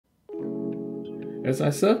As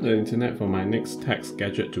I surf the internet for my next tech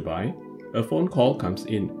gadget to buy, a phone call comes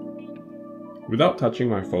in. Without touching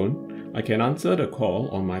my phone, I can answer the call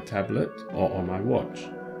on my tablet or on my watch.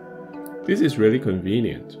 This is really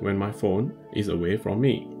convenient when my phone is away from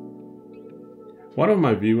me. One of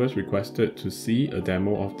my viewers requested to see a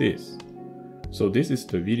demo of this. So this is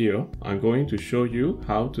the video. I'm going to show you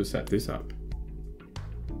how to set this up.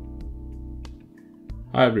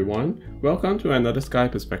 Hi everyone, welcome to another Sky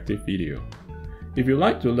Perspective video. If you'd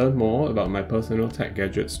like to learn more about my personal tech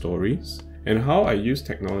gadget stories and how I use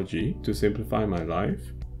technology to simplify my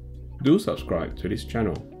life, do subscribe to this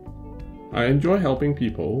channel. I enjoy helping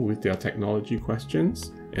people with their technology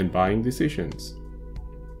questions and buying decisions.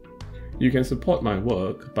 You can support my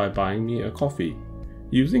work by buying me a coffee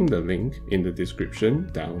using the link in the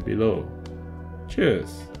description down below.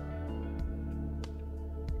 Cheers!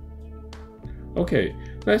 Okay,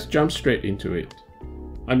 let's jump straight into it.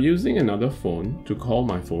 I'm using another phone to call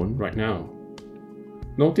my phone right now.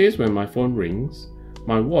 Notice when my phone rings,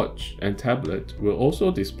 my watch and tablet will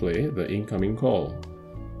also display the incoming call.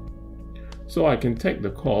 So I can take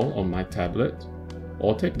the call on my tablet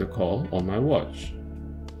or take the call on my watch.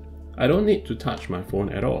 I don't need to touch my phone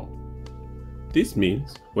at all. This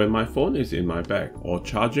means when my phone is in my bag or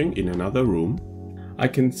charging in another room, I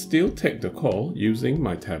can still take the call using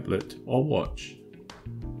my tablet or watch.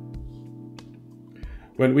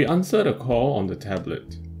 When we answer the call on the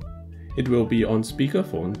tablet, it will be on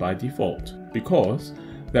speakerphone by default because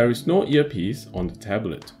there is no earpiece on the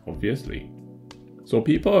tablet, obviously. So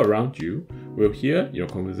people around you will hear your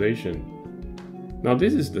conversation. Now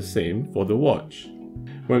this is the same for the watch.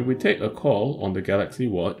 When we take a call on the Galaxy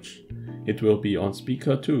Watch, it will be on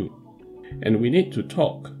speaker too, and we need to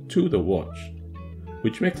talk to the watch,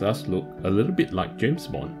 which makes us look a little bit like James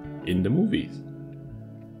Bond in the movies.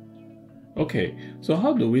 Okay, so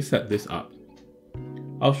how do we set this up?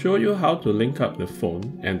 I'll show you how to link up the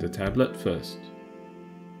phone and the tablet first.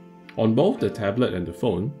 On both the tablet and the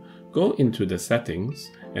phone, go into the settings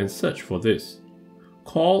and search for this,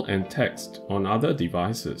 call and text on other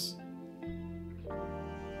devices.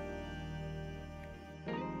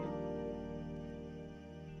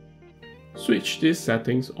 Switch these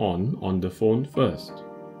settings on the phone first,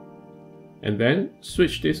 and then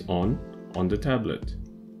switch this on the tablet.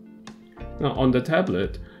 Now on the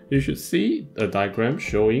tablet, you should see a diagram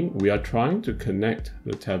showing we are trying to connect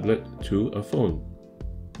the tablet to a phone.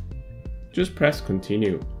 Just press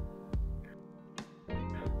continue.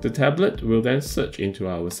 The tablet will then search into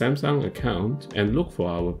our Samsung account and look for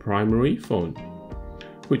our primary phone,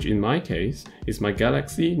 which in my case is my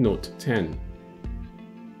Galaxy Note 10.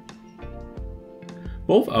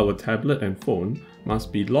 Both our tablet and phone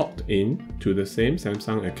must be logged in to the same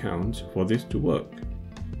Samsung account for this to work.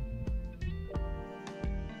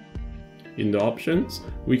 In the options,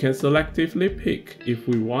 we can selectively pick if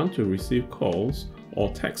we want to receive calls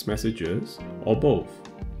or text messages or both.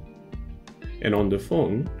 And on the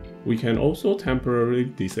phone, we can also temporarily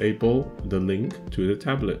disable the link to the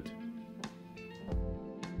tablet.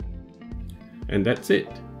 And that's it.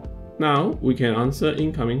 Now we can answer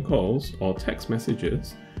incoming calls or text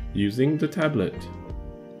messages using the tablet.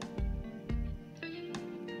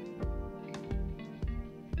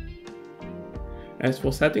 As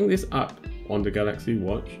for setting this up on the Galaxy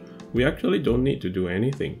Watch, we actually don't need to do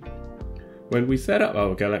anything. When we set up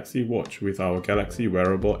our Galaxy Watch with our Galaxy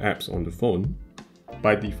wearable apps on the phone,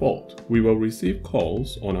 by default, we will receive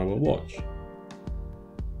calls on our watch.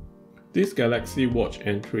 This Galaxy Watch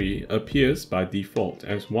entry appears by default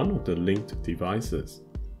as one of the linked devices.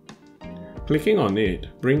 Clicking on it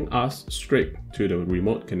brings us straight to the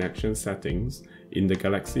remote connection settings in the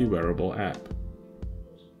Galaxy wearable app.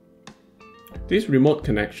 This remote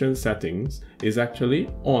connection settings is actually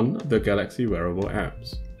on the Galaxy wearable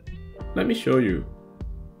apps. Let me show you.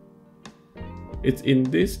 It's in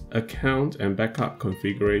this account and backup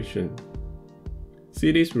configuration.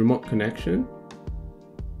 See this remote connection?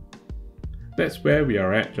 That's where we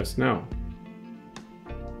are at just now.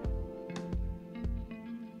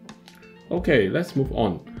 Okay, let's move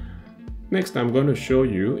on. Next I'm going to show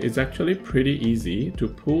you it's actually pretty easy to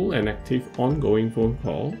pull an active ongoing phone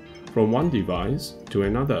call from one device to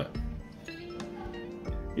another.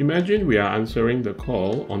 Imagine we are answering the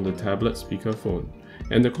call on the tablet speakerphone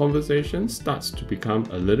and the conversation starts to become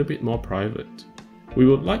a little bit more private. We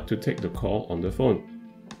would like to take the call on the phone.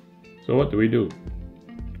 So what do?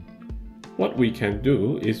 What we can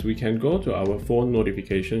do is we can go to our phone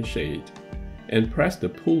notification shade and press the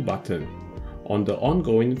pull button on the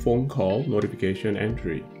ongoing phone call notification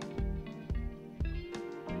entry.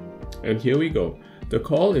 And here we go. The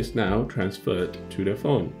call is now transferred to the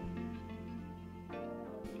phone.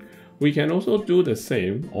 We can also do the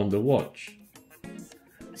same on the watch.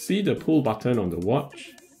 See the pull button on the watch?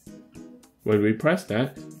 When we press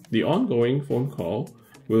that, the ongoing phone call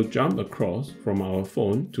will jump across from our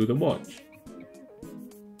phone to the watch.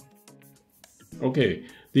 Okay,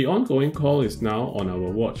 the ongoing call is now on our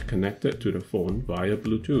watch connected to the phone via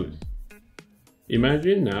Bluetooth.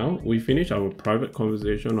 Imagine now we finish our private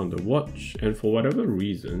conversation on the watch, and for whatever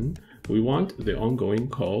reason, we want the ongoing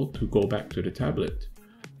call to go back to the tablet.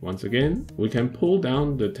 Once again, we can pull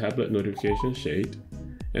down the tablet notification shade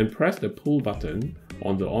and press the pull button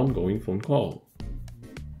on the ongoing phone call.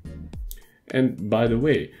 And by the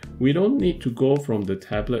way, we don't need to go from the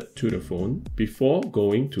tablet to the phone before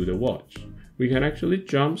going to the watch. We can actually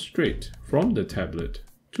jump straight from the tablet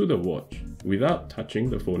to the watch without touching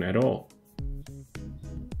the phone at all.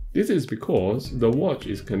 This is because the watch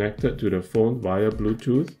is connected to the phone via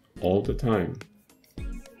Bluetooth all the time.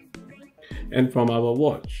 And from our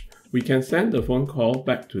watch, we can send the phone call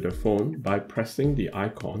back to the phone by pressing the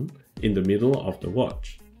icon in the middle of the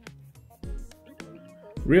watch.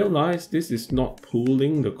 Realize this is not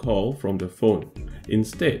pulling the call from the phone.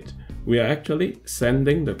 Instead, we are actually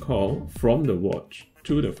sending the call from the watch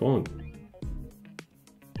to the phone.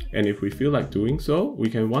 And if we feel like doing so, we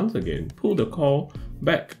can once again pull the call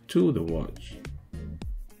back to the watch.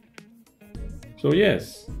 So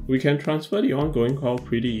yes, we can transfer the ongoing call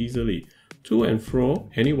pretty easily to and fro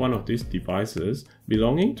any one of these devices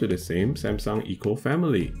belonging to the same Samsung Eco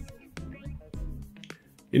family.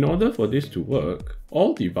 In order for this to work,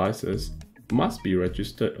 all devices must be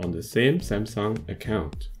registered on the same Samsung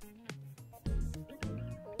account.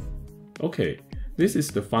 Okay, this is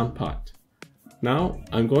the fun part. Now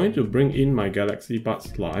I'm going to bring in my Galaxy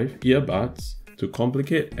Buds Live earbuds to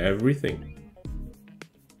complicate everything.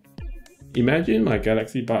 Imagine my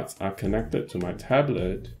Galaxy Buds are connected to my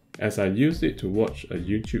tablet as I use it to watch a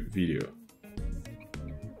YouTube video.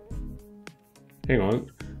 Hang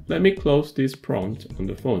on, let me close this prompt on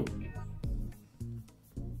the phone.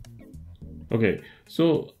 Okay,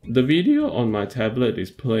 so the video on my tablet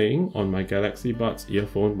is playing on my Galaxy Buds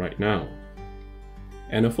earphone right now,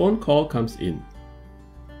 and a phone call comes in.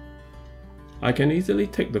 I can easily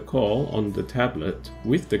take the call on the tablet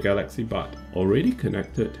with the Galaxy Bud already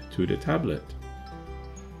connected to the tablet.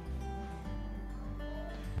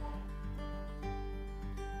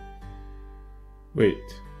 Wait,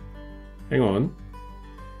 hang on.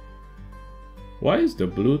 Why is the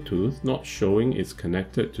Bluetooth not showing it's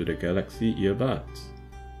connected to the Galaxy earbuds?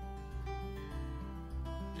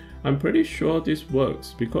 I'm pretty sure this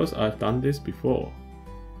works because I've done this before.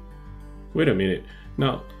 Wait a minute,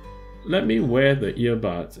 now let me wear the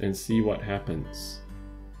earbuds and see what happens.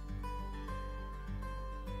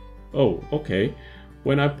 Oh, okay.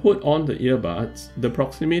 When I put on the earbuds, the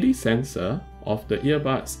proximity sensor of the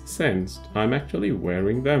earbuds sensed I'm actually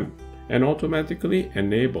wearing them and automatically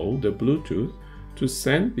enable the Bluetooth to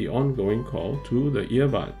send the ongoing call to the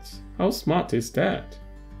earbuds. How smart is that?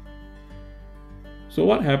 So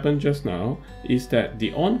what happened just now is that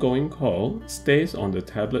the ongoing call stays on the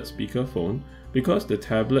tablet speakerphone because the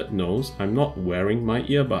tablet knows I'm not wearing my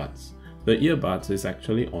earbuds. The earbuds is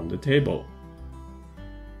actually on the table.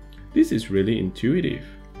 This is really intuitive.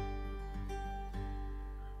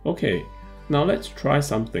 Okay, now let's try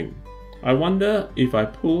something. I wonder if I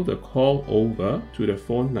pull the call over to the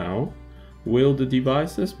phone now, will the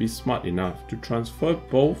devices be smart enough to transfer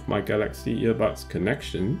both my Galaxy earbuds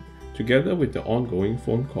connection together with the ongoing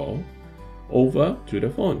phone call over to the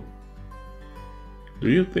phone? Do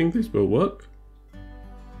you think this will work?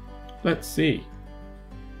 Let's see.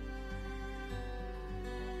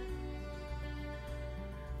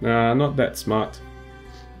 Nah, not that smart.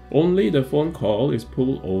 Only the phone call is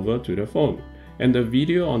pulled over to the phone, and the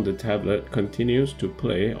video on the tablet continues to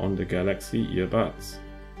play on the Galaxy earbuds,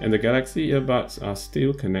 and the Galaxy earbuds are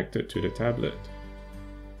still connected to the tablet.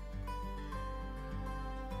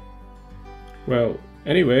 Well,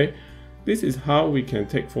 anyway, this is how we can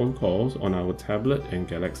take phone calls on our tablet and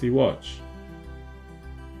Galaxy Watch.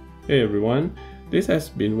 Hey everyone, this has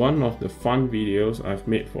been one of the fun videos I've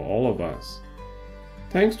made for all of us.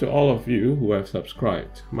 Thanks to all of you who have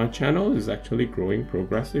subscribed. My channel is actually growing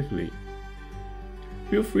progressively.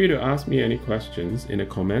 Feel free to ask me any questions in the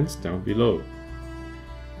comments down below.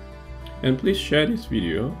 And please share this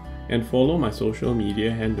video and follow my social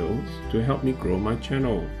media handles to help me grow my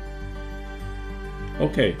channel.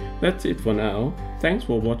 Okay, that's it for now. Thanks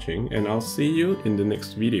for watching and I'll see you in the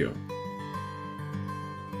next video.